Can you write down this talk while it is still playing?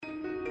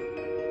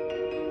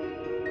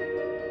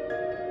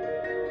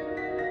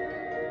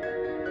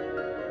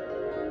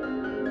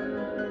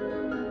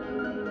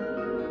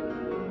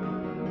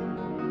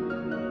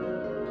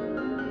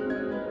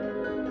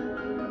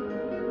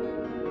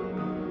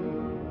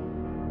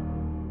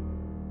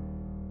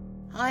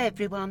Hi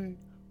everyone,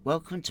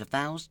 welcome to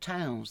Val's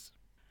Tales.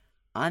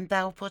 I'm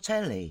Val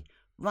Portelli,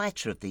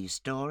 writer of these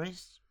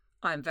stories.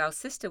 I'm Val's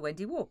sister,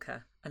 Wendy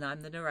Walker, and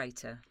I'm the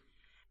narrator.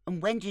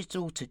 And Wendy's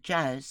daughter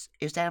Jazz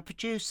is our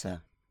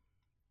producer.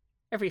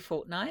 Every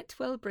fortnight,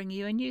 we'll bring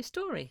you a new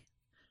story.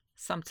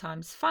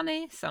 Sometimes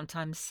funny,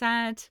 sometimes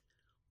sad,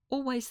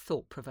 always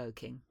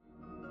thought-provoking.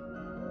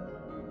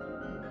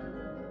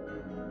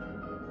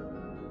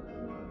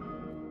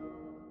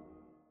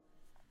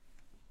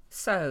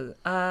 So,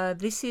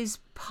 this is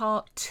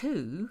part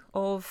 2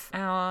 of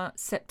our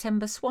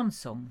September Swan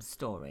Song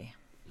story.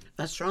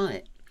 That's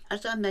right.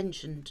 As I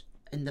mentioned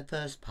in the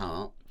first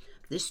part,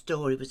 this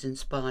story was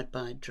inspired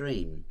by a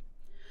dream.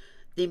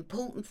 The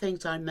important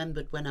things I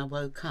remembered when I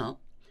woke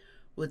up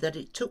were that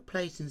it took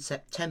place in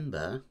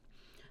September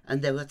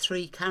and there were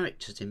 3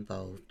 characters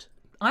involved.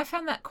 I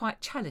found that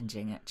quite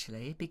challenging,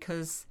 actually,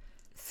 because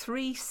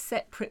 3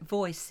 separate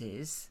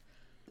voices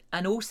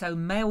and also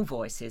male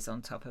voices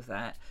on top of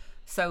that.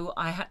 So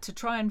I had to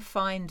try and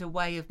find a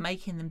way of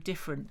making them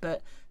different,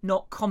 but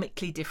not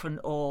comically different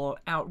or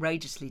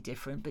outrageously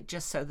different, but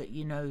just so that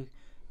you know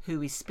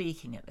who is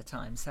speaking at the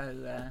time.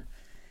 So,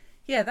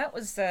 yeah, that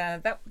was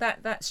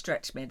that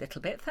stretched me a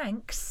little bit.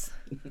 Thanks.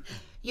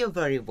 You're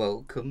very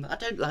welcome. I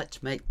don't like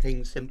to make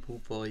things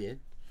simple for you.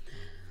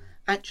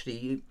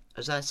 Actually,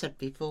 as I said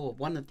before,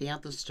 one of the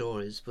other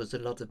stories was a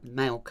lot of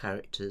male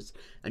characters,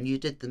 and you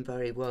did them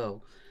very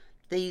well.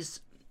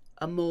 These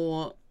are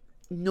more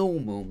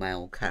normal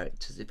male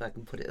characters, if I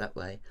can put it that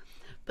way.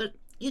 But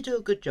you do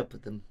a good job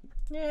with them.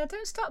 Yeah,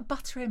 don't start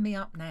buttering me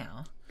up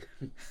now.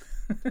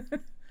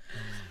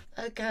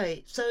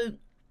 Okay, so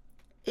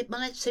it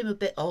might seem a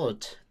bit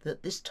odd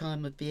that this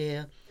time of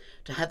year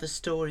to have a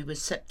story with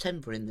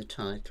September in the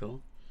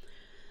title.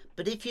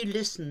 But if you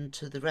listen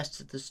to the rest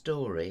of the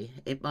story,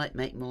 it might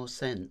make more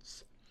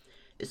sense,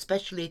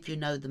 especially if you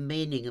know the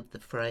meaning of the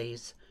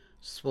phrase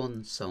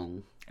swan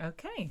song.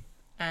 Okay,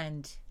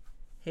 and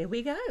here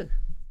we go.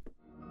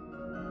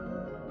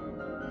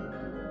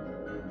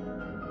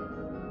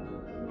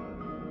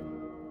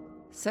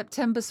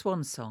 September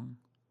Swan Song,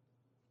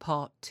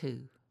 Part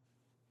 2.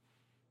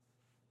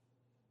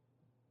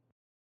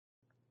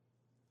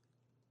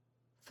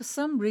 For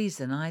some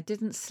reason, I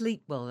didn't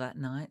sleep well that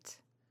night.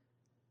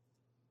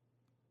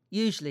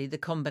 Usually the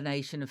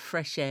combination of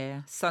fresh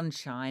air,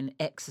 sunshine,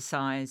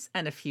 exercise,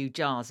 and a few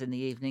jars in the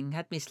evening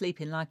had me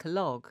sleeping like a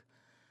log.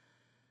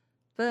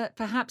 But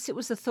perhaps it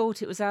was the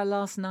thought it was our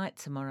last night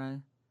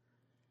tomorrow.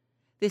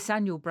 This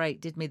annual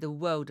break did me the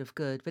world of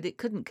good, but it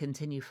couldn't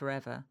continue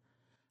forever,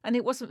 and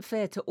it wasn't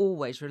fair to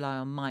always rely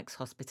on Mike's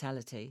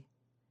hospitality.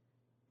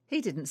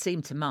 He didn't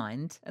seem to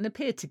mind, and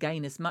appeared to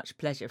gain as much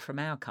pleasure from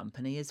our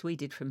company as we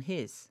did from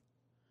his.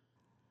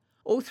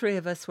 All 3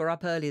 of us were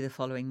up early the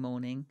following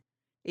morning,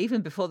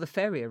 even before the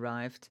ferry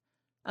arrived,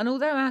 and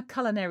although our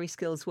culinary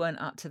skills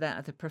weren't up to that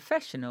of the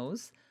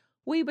professionals,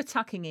 we were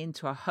tucking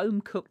into a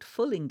home-cooked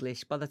full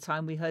English by the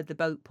time we heard the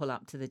boat pull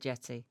up to the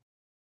jetty.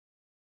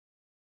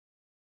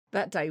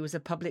 That day was a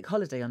public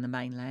holiday on the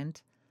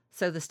mainland,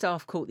 so the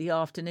staff caught the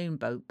afternoon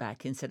boat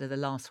back instead of the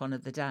last one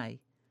of the day.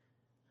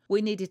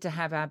 We needed to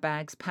have our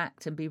bags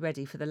packed and be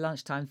ready for the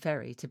lunchtime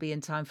ferry to be in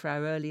time for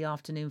our early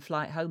afternoon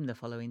flight home the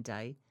following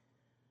day.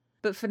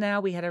 But for now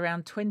we had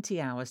around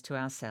 20 hours to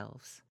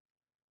ourselves.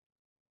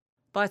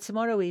 By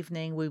tomorrow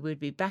evening we would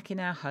be back in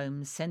our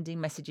homes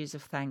sending messages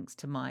of thanks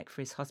to Mike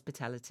for his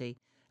hospitality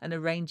and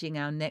arranging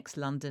our next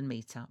London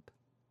meet-up.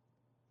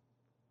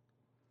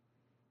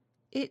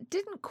 It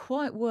didn't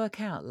quite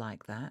work out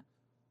like that.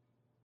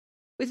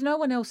 With no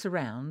one else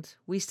around,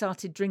 we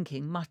started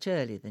drinking much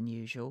earlier than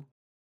usual,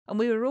 and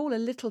we were all a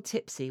little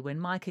tipsy when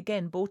Mike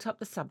again brought up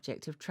the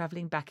subject of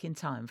travelling back in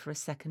time for a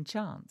second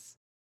chance.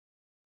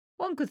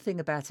 One good thing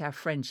about our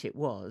friendship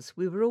was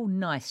we were all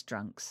nice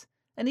drunks,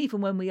 and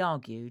even when we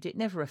argued, it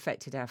never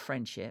affected our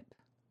friendship.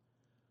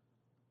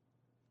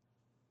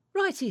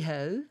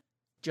 "Righty-ho,"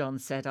 John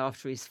said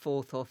after his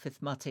 4th or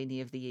 5th martini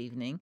of the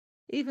evening,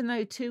 even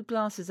though 2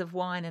 glasses of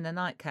wine and a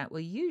nightcap were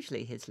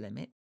usually his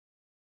limit.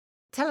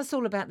 "Tell us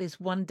all about this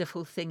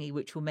wonderful thingy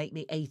which will make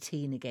me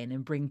 18 again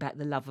and bring back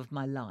the love of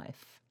my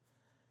life."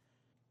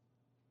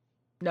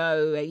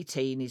 "No,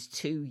 18 is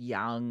too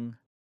young,"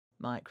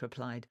 Mike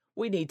replied.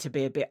 "We need to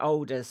be a bit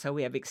older so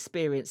we have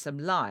experienced some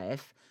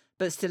life,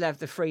 but still have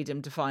the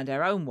freedom to find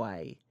our own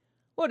way.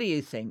 What do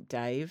you think,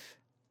 Dave?"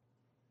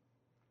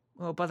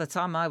 Well, by the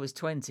time I was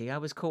 20, I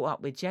was caught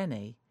up with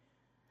Jenny.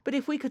 But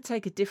if we could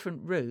take a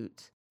different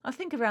route, I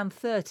think around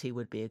 30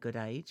 would be a good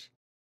age.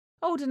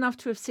 Old enough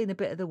to have seen a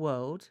bit of the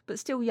world, but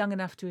still young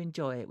enough to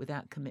enjoy it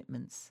without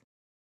commitments.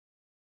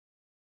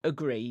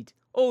 "Agreed.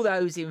 All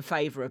those in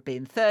favour of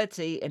being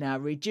 30 in our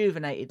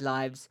rejuvenated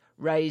lives,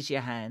 raise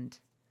your hand."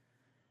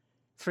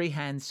 3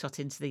 hands shot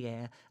into the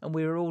air, and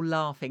we were all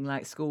laughing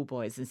like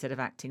schoolboys instead of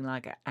acting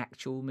like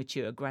actual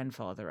mature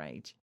grandfather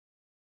age.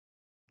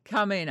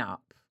 "Coming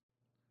up,"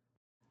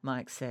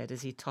 Mike said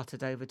as he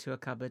tottered over to a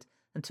cupboard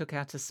and took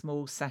out a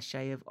small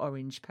sachet of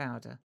orange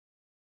powder.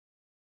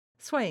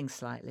 Swaying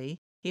slightly,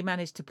 he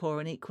managed to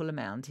pour an equal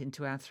amount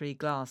into our 3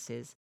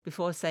 glasses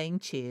before saying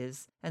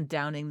cheers and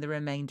downing the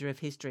remainder of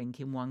his drink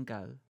in one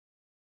go.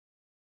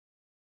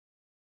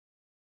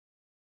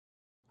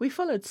 We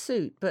followed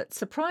suit, but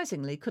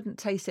surprisingly couldn't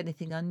taste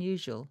anything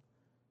unusual.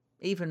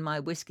 Even my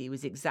whiskey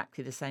was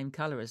exactly the same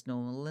colour as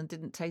normal and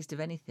didn't taste of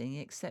anything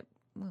except,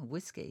 well,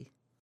 whiskey.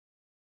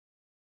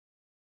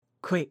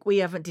 Quick, we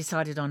haven't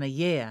decided on a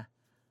year.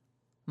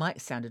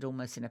 Mike sounded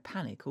almost in a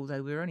panic,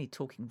 although we were only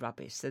talking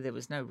rubbish, so there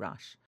was no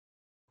rush.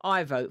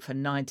 I vote for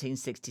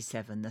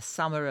 1967, the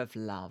summer of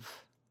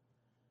love.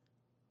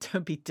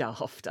 Don't be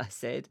daft, I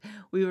said.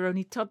 We were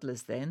only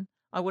toddlers then.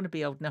 I want to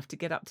be old enough to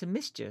get up to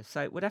mischief,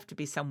 so it would have to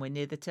be somewhere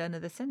near the turn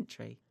of the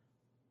century.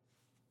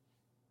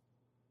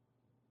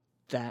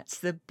 That's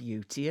the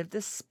beauty of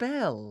the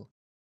spell,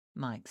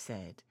 Mike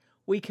said.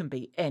 We can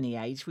be any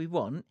age we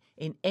want,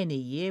 in any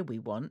year we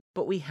want,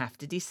 but we have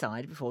to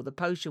decide before the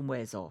potion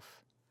wears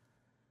off.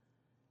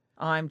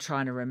 I'm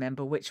trying to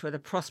remember which were the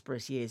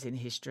prosperous years in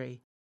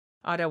history.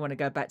 I don't want to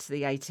go back to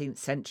the 18th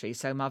century,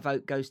 so my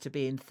vote goes to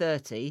being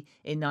 30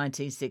 in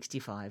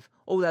 1965.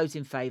 All those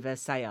in favour,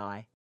 say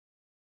aye.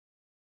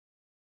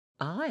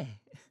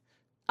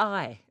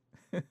 Aye.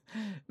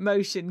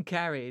 Motion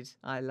carried,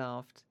 I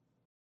laughed.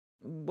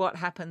 What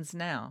happens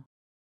now?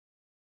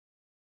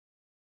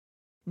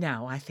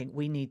 Now I think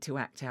we need to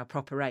act our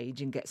proper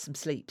age and get some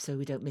sleep so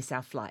we don't miss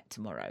our flight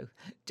tomorrow,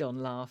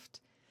 John laughed.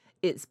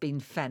 It's been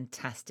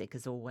fantastic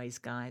as always,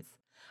 guys.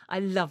 I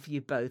love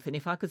you both, and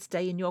if I could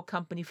stay in your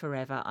company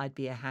forever, I'd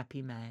be a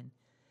happy man.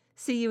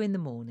 See you in the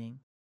morning.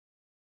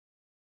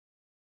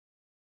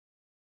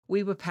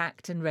 We were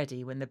packed and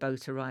ready when the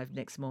boat arrived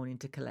next morning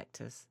to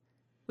collect us.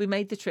 We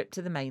made the trip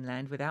to the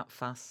mainland without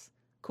fuss,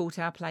 caught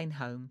our plane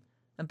home,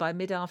 and by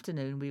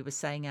mid-afternoon we were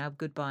saying our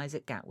goodbyes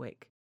at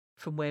Gatwick,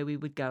 from where we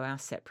would go our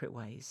separate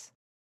ways.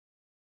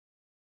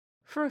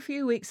 For a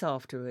few weeks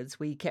afterwards,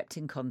 we kept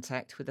in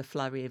contact with a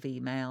flurry of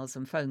emails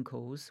and phone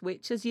calls,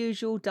 which, as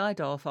usual,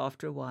 died off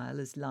after a while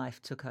as life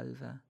took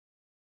over.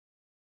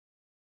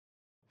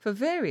 For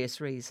various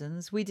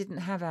reasons, we didn't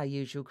have our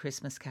usual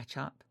Christmas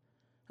catch-up,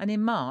 and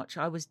in March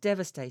I was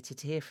devastated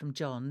to hear from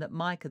John that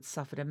Mike had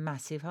suffered a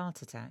massive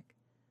heart attack.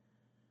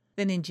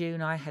 Then in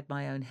June I had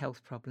my own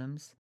health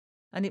problems,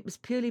 and it was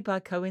purely by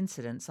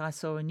coincidence I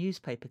saw a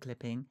newspaper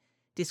clipping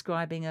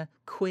describing a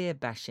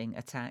queer-bashing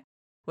attack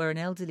where an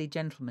elderly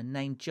gentleman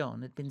named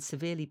John had been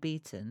severely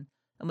beaten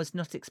and was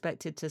not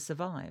expected to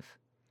survive.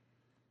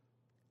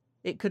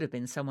 It could have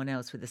been someone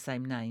else with the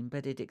same name,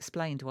 but it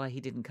explained why he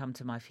didn't come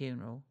to my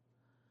funeral.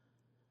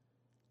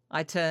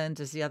 I turned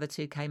as the other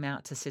two came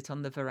out to sit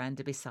on the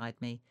veranda beside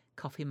me,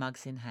 coffee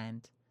mugs in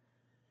hand.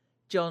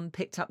 John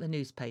picked up the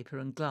newspaper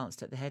and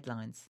glanced at the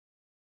headlines.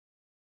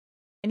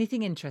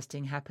 Anything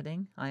interesting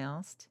happening? I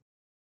asked.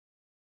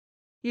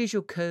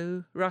 Usual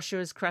coup. Russia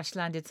has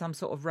crash-landed some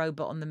sort of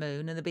robot on the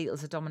moon and the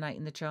Beatles are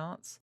dominating the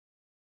charts.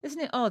 Isn't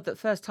it odd that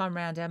first time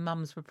round our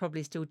mums were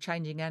probably still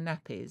changing our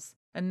nappies,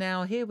 and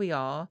now here we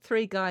are,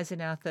 3 guys in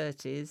our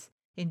 30s,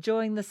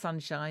 enjoying the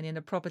sunshine in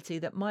a property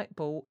that Mike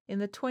bought in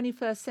the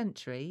 21st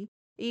century,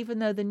 even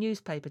though the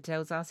newspaper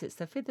tells us it's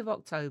the 5th of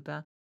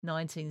October,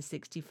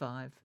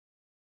 1965.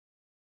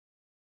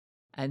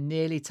 And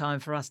nearly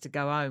time for us to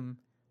go home,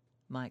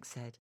 Mike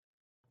said.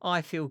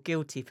 I feel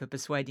guilty for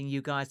persuading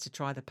you guys to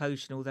try the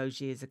potion all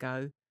those years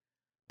ago.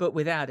 But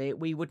without it,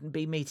 we wouldn't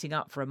be meeting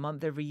up for a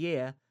month every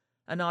year,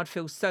 and I'd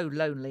feel so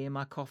lonely in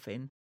my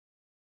coffin.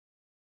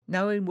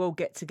 Knowing we'll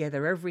get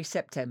together every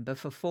September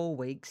for 4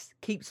 weeks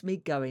keeps me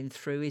going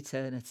through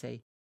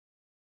eternity.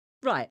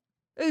 Right,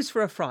 who's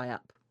for a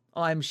fry-up?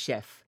 I'm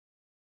chef.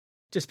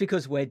 Just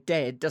because we're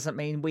dead doesn't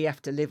mean we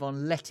have to live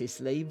on lettuce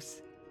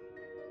leaves.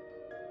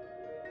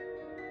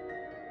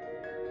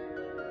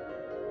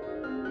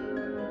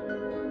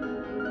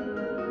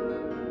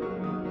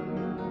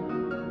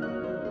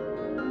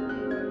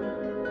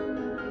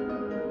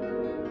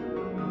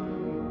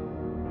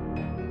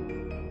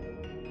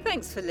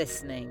 Thanks for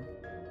listening.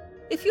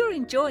 If you're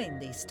enjoying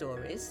these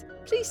stories,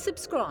 please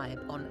subscribe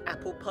on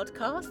Apple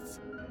Podcasts,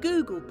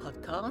 Google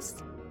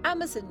Podcasts,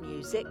 Amazon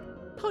Music,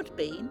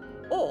 Podbean,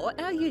 or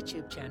our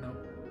YouTube channel.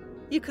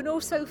 You can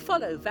also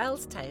follow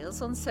Val's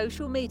Tales on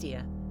social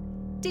media.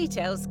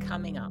 Details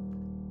coming up.